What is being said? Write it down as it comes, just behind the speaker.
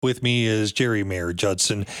With me is Jerry Mayer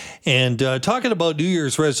Judson. And talking about New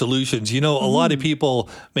Year's resolutions, a lot of people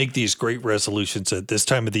make these great resolutions at this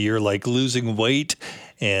time of the year, like losing weight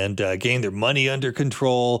and getting their money under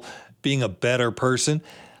control, being a better person.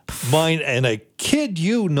 Mine, and I kid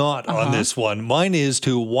you not on this one, mine is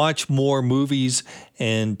to watch more movies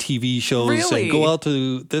and TV shows and go out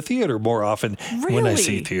to the theater more often. Really? When I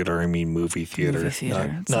say theater, I mean movie theater. Movie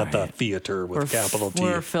theater. Not the theater with capital T.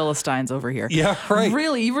 We're Philistines over here. Yeah, right.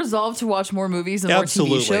 Really? You resolved to watch more movies and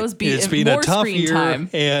Absolutely. more TV shows? It's been more a tough screen year, time.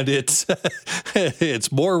 and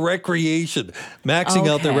it's more recreation, maxing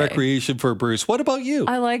out the Okay. recreation for Bruce. What about you?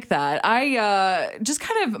 I like that. I just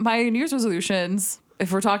kind of, my New Year's resolutions,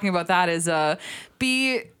 if we're talking about that, is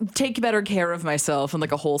take better care of myself in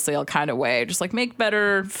like a wholesale kind of way. Just like make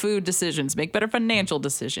better food decisions, make better financial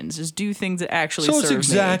decisions, just do things that actually So serve it's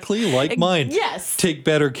me. exactly like mine. Yes. Take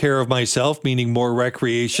better care of myself, meaning more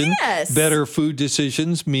recreation. Yes. Better food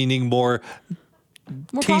decisions, meaning more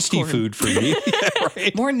tasty popcorn. food for me. Yeah,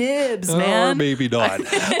 right. More nibs, Or man. maybe not.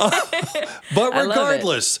 But I love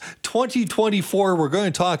regardless, 2024, we're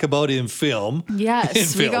going to talk about in film. Yes, In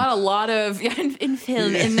we film. got a lot of in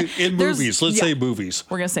film. In there's- movies. Let's say movies.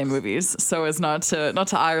 We're gonna say movies, so as not to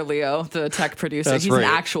ire Leo, the tech producer. That's He's right. an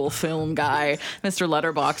actual film guy, Mr.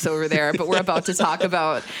 Letterbox over there. But we're about to talk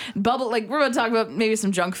about we're about to talk about maybe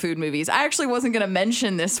some junk food movies. I actually wasn't gonna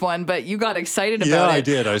mention this one, but you got excited about it. Yeah, I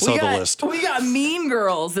did. I saw the list. We got Mean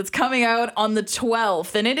Girls. It's coming out on the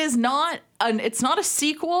 12th, and it is not. It's not a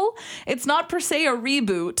sequel. It's not per se a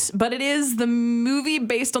reboot, but it is the movie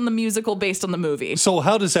based on the musical based on the movie. So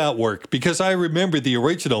how does that work? Because I remember the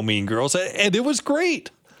original Mean Girls, and it was great.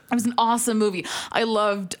 It was an awesome movie. I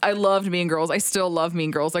loved Mean Girls. I still love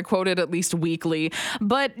Mean Girls. I quote it at least weekly.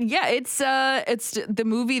 But yeah, it's the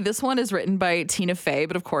movie. This one is written by Tina Fey,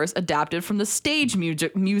 but of course adapted from the stage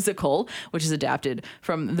musical, which is adapted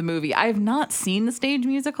from the movie. I have not seen the stage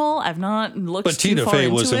musical. I've not looked. But too Tina far Fey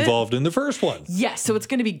into was it. involved in the first one. Yes, so it's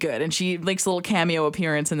going to be good, and she makes a little cameo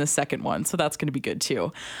appearance in the second one, so that's going to be good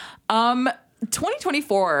too.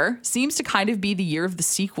 2024 seems to kind of be the year of the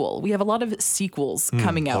sequel. We have a lot of sequels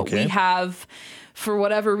coming out. okay. We have, for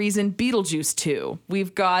whatever reason, Beetlejuice 2.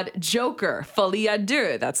 We've got Joker, Folie à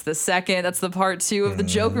Deux. That's the part 2 of the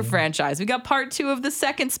Joker franchise. We got part 2 of the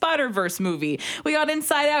second Spider-Verse movie. We got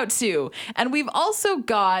Inside Out 2. And we've also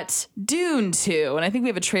got Dune 2. And I think we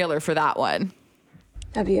have a trailer for that one.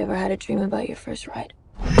 Have you ever had a dream about your first ride?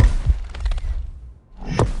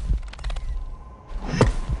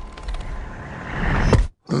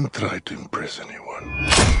 Don't try to impress anyone.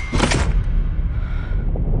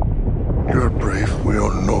 You're brave, we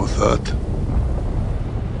all know that.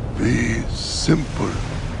 Be simple.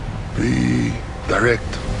 Be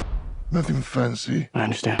direct. Nothing fancy. I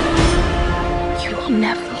understand. You will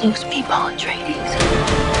never lose me, Paul Atreides.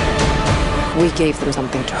 We gave them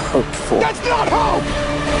something to hope for. That's not hope!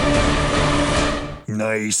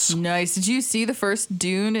 Nice. Nice. Did you see the first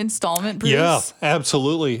Dune installment, Bruce? Yeah,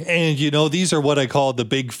 absolutely. And these are what I call the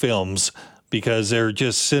big films because they're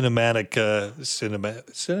just cinematic,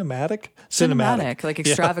 Like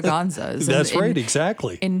extravaganzas. That's And right,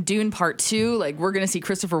 exactly. In Dune Part 2, like we're going to see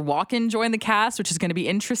Christopher Walken join the cast, which is going to be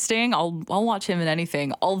interesting. I'll watch him in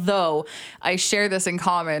anything. Although I share this in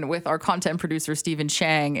common with our content producer Stephen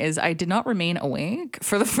Chang, is I did not remain awake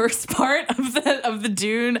for the first part of the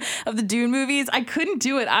Dune movies. I couldn't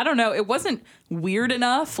do it. I don't know. It wasn't weird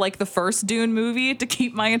enough like the first Dune movie to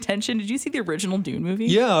keep my attention. Did you see the original Dune movie?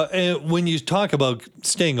 Yeah, and when you talk about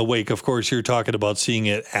staying awake, of course, you're talking about seeing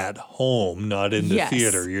it at home, not in the Yes,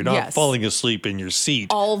 theater. You're not yes. falling asleep in your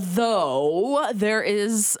seat. Although there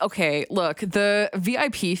is, look, the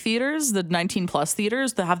VIP theaters, the 19 plus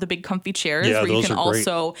theaters that have the big comfy chairs Yeah, where those are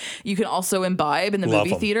great. you can also imbibe in the Love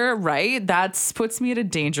movie 'em. theater, right? That puts me at a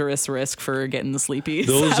dangerous risk for getting the sleepies.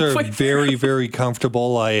 Those are halfway through. very, very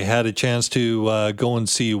comfortable. I had a chance to go and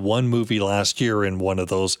see one movie last year in one of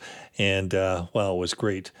those, and it was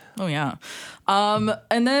great. Oh yeah.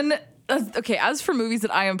 And then as for movies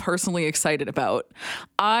that I am personally excited about,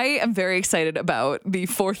 I am very excited about the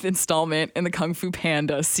 4th installment in the Kung Fu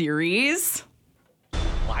Panda series.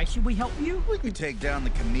 Why should we help you? We can take down the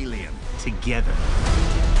chameleon. Together.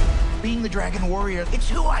 Being the dragon warrior, it's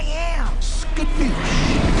who I am.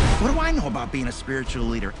 Skadoosh. What do I know about being a spiritual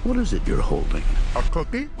leader? What is it you're holding? A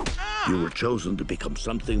cookie? You were chosen to become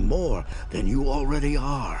something more than you already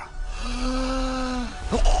are.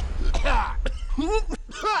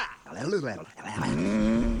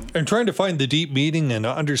 I'm trying to find the deep meaning and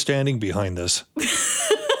understanding behind this.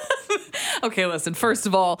 Okay, listen, first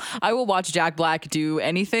of all, I will watch Jack Black do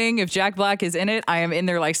anything. If Jack Black is in it, I am in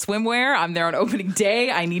there like swimwear. I'm there on opening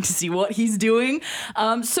day. I need to see what he's doing.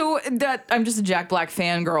 So that I'm just a Jack Black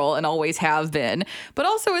fangirl and always have been. But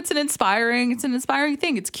also it's an inspiring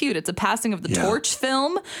thing. It's cute. It's a passing of the torch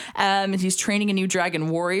film. He's training a new dragon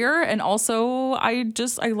warrior. And also I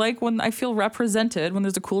like when I feel represented when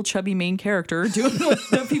there's a cool chubby main character doing what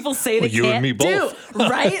the people say they you can't and me both. do.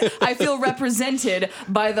 Right? I feel represented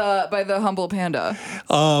by the humble panda.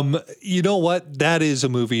 You know what? That is a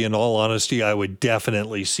movie, in all honesty, I would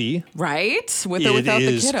definitely see. Right? With or without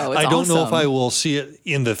the kiddo. It's I don't know if awesome. I will see it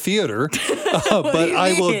in the theater, but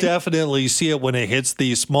I will definitely see it when it hits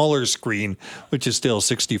the smaller screen, which is still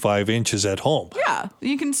 65 inches at home. Yeah,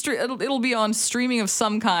 you can it'll be on streaming of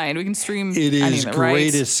some kind. We can stream. It is anything,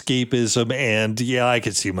 great right? escapism, and I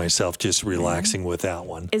could see myself just relaxing with that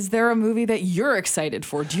one. Is there a movie that you're excited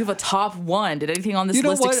for? Do you have a top one? Did anything on this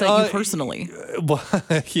list excite you personally? Well,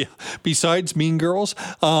 yeah. Besides Mean Girls,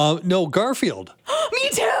 no, Garfield. Me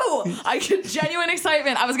too. I get genuine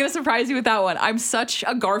excitement. I was gonna surprise you with that one. I'm such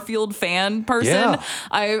a Garfield fan person. Yeah.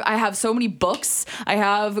 I have so many books. I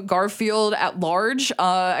have Garfield at large.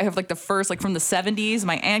 I have like the first, like from the 70s.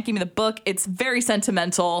 My aunt gave me the book. It's very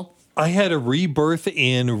sentimental. I had a rebirth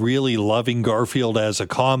in really loving Garfield as a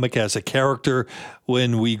comic, as a character,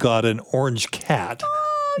 when we got an orange cat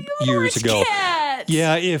years ago. Cat.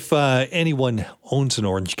 Yeah, if anyone owns an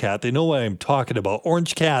orange cat, they know what I'm talking about.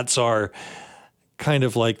 Orange cats are kind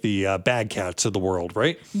of like the bad cats of the world,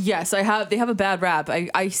 right? Yes, they have a bad rap.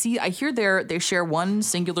 I hear they share one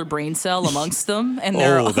singular brain cell amongst them, and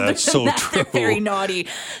they're that's so they're true. very naughty.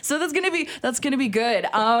 So that's gonna be good.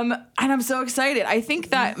 And I'm so excited. I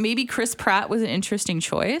think that maybe Chris Pratt was an interesting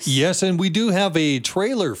choice. Yes, and we do have a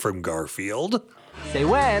trailer from Garfield. Say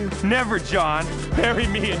when. Never, John. Bury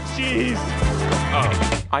me in cheese.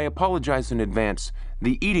 I apologize in advance.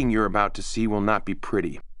 The eating you're about to see will not be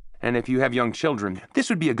pretty. And if you have young children, this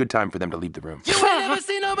would be a good time for them to leave the room. You ain't never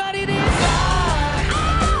seen nobody this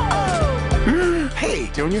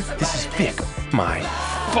Hey, Junior, this is Vic, my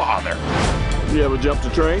father. You ever jumped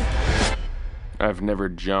a train? I've never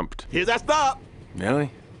jumped. Here's that stop.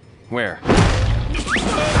 Really? Where?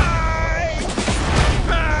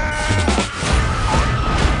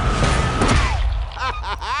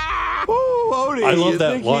 Odie, I love you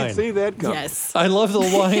that think line. You'd see that coming. Yes. I love the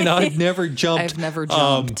line, I've never jumped. I've never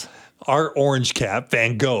jumped. Our orange cat,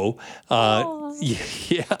 Van Gogh.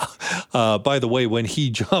 Yeah. By the way, when he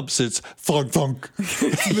jumps, it's thunk thunk.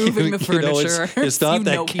 It's moving the furniture. It's not You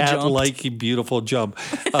that know he jumped. cat-like beautiful jump.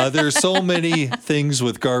 There's so many things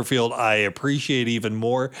with Garfield I appreciate even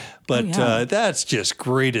more, but that's just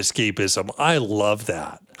great escapism. I love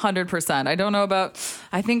that. 100%. I don't know about.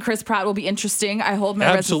 I think Chris Pratt will be interesting. I hold my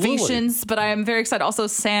Absolutely. reservations, but I am very excited. Also,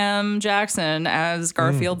 Sam Jackson as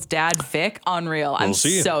Garfield's dad, Vic. Unreal. I'm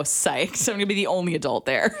see ya. so psyched. I'm gonna be the only adult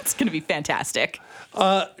there. It's gonna be fantastic.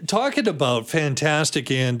 Talking about fantastic,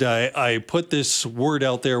 and I put this word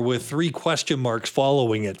out there with 3 question marks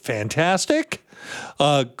following it. Fantastic?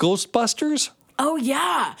 Ghostbusters? Oh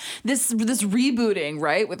yeah, this rebooting,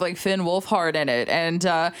 right, with like Finn Wolfhard in it, and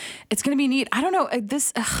it's gonna be neat. I don't know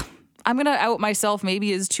I'm gonna out myself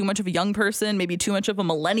maybe as too much of a young person, maybe too much of a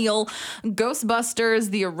millennial. Ghostbusters,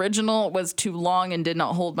 the original, was too long and did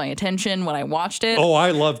not hold my attention when I watched it. Oh, I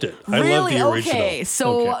loved it. I loved the original. Okay.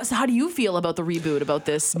 So how do you feel about the reboot, about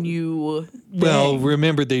this new Well, thing?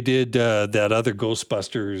 remember they did that other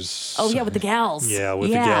Ghostbusters. Oh yeah, with the gals. Yeah, with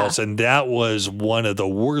the gals, and that was one of the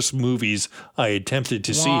worst movies I attempted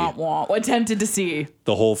to see. Wah, wah. Attempted to see.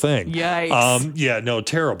 The whole thing. Yikes. Yeah, no,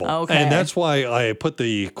 terrible. Okay. And that's why I put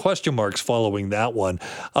the question marks following that one.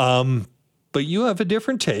 But you have a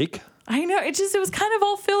different take. I know. It was kind of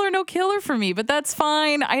all filler, no killer for me, but that's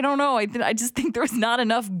fine. I don't know. I just think there was not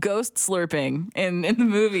enough ghost slurping in the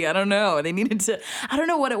movie. I don't know. They needed to, I don't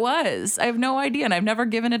know what it was. I have no idea, and I've never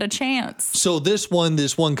given it a chance. So this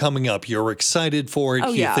one coming up, you're excited for it. Oh,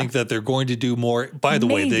 You yeah. think that they're going to do more. By the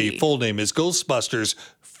way, the Maybe. full name is Ghostbusters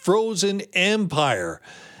Frozen Empire.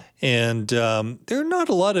 And there are not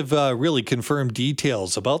a lot of really confirmed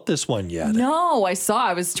details about this one yet. No,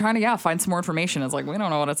 I was trying to, find some more information. It's like, we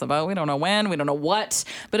don't know what it's about. We don't know when. We don't know what.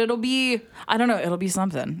 But it'll be, I don't know. It'll be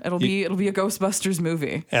something. It'll be a Ghostbusters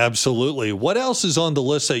movie. Absolutely. What else is on the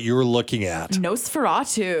list that you're looking at?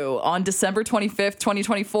 Nosferatu on December 25th,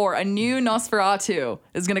 2024. A new Nosferatu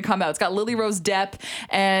is going to come out. It's got Lily Rose Depp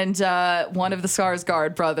and one of the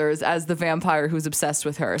Skarsgård brothers as the vampire who's obsessed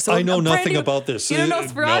with her. So I know a brand nothing new- about this. You know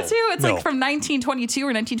Nosferatu? It's like from 1922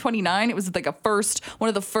 or 1929. It was like one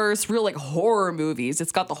of the first real like horror movies.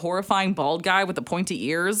 It's got the horrifying bald guy with the pointy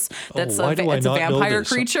ears. That's it's a vampire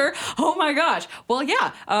creature. Oh my gosh. Well,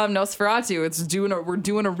 yeah. Nosferatu. We're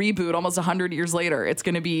doing a reboot almost 100 years later. It's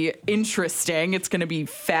going to be interesting. It's going to be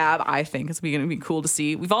fab. I think it's going to be cool to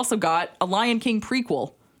see. We've also got a Lion King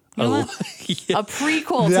prequel. You know a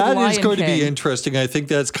prequel to The Lion King. That is going to be interesting. I think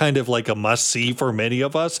that's kind of like a must-see for many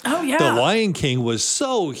of us. Oh, yeah. The Lion King was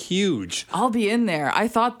so huge. I'll be in there. I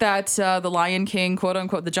thought that The Lion King,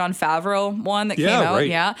 quote-unquote, the Jon Favreau one that came out. Right.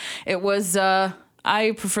 Yeah, it was...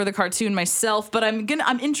 I prefer the cartoon myself, but I'm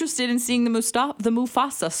interested in seeing the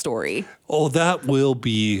Mufasa story. Oh, that will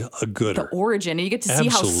be a gooder. The origin. You get to see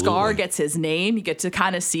how Scar gets his name. You get to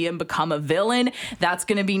kind of see him become a villain. That's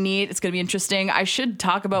going to be neat. It's going to be interesting. I should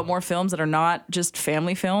talk about more films that are not just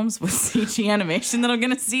family films with CG animation that I'm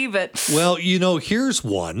going to see. But well, here's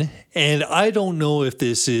one, and I don't know if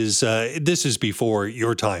this is before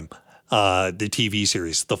your time. The TV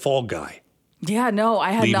series, The Fall Guy. Yeah, no,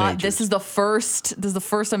 I have Lee not. Majors. This is the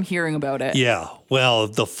first I'm hearing about it. Yeah, well,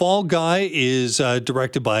 The Fall Guy is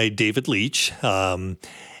directed by David Leitch, and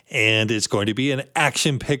it's going to be an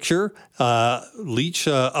action picture. Leitch,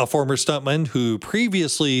 a former stuntman who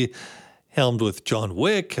previously helmed with John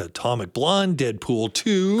Wick, Atomic Blonde, Deadpool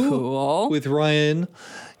 2 cool. with Ryan.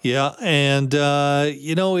 Yeah, and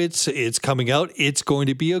it's coming out. It's going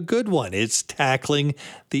to be a good one. It's tackling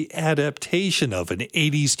the adaptation of an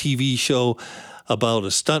 80s TV show about a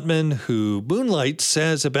stuntman who moonlights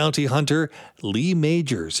as a bounty hunter, Lee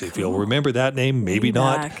Majors. If you'll remember that name, maybe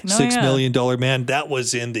not. $6 Million Man. That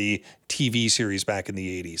was in the TV series back in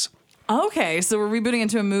the 80s. Okay, so we're rebooting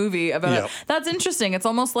into a movie about it. That's interesting. It's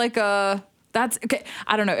almost like that's okay.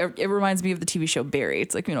 I don't know. It reminds me of the TV show Barry.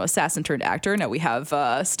 It's like, assassin turned actor. Now we have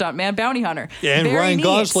stuntman bounty hunter. Yeah, and Very Ryan neat.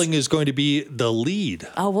 Gosling is going to be the lead.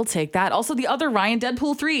 Oh, we'll take that. Also, the other Ryan,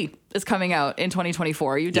 Deadpool 3 is coming out in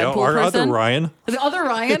 2024. Are you a Deadpool our person? other Ryan. The other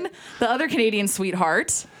Ryan, the other Canadian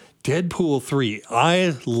sweetheart. Deadpool 3.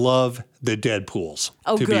 I love the Deadpools,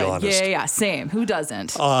 to be honest. Yeah, same. Who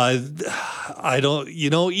doesn't? I don't,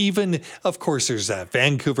 even, of course, there's that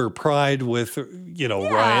Vancouver Pride with,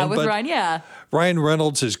 Ryan. With Ryan, yeah. Ryan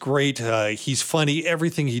Reynolds is great. He's funny.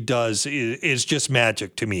 Everything he does is just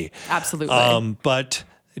magic to me. Absolutely. But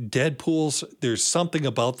Deadpools, there's something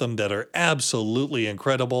about them that are absolutely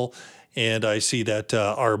incredible. And I see that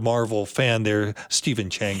our Marvel fan there, Stephen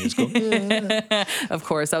Chang, is going, Of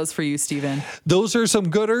course, that was for you, Stephen. Those are some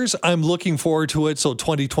gooders. I'm looking forward to it. So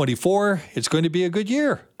 2024, it's going to be a good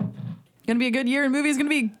year. Going to be a good year in movies. Going to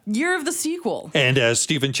be year of the sequel. And as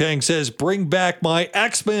Stephen Chang says, bring back my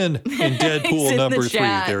X-Men in Deadpool number 3.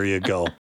 There you go.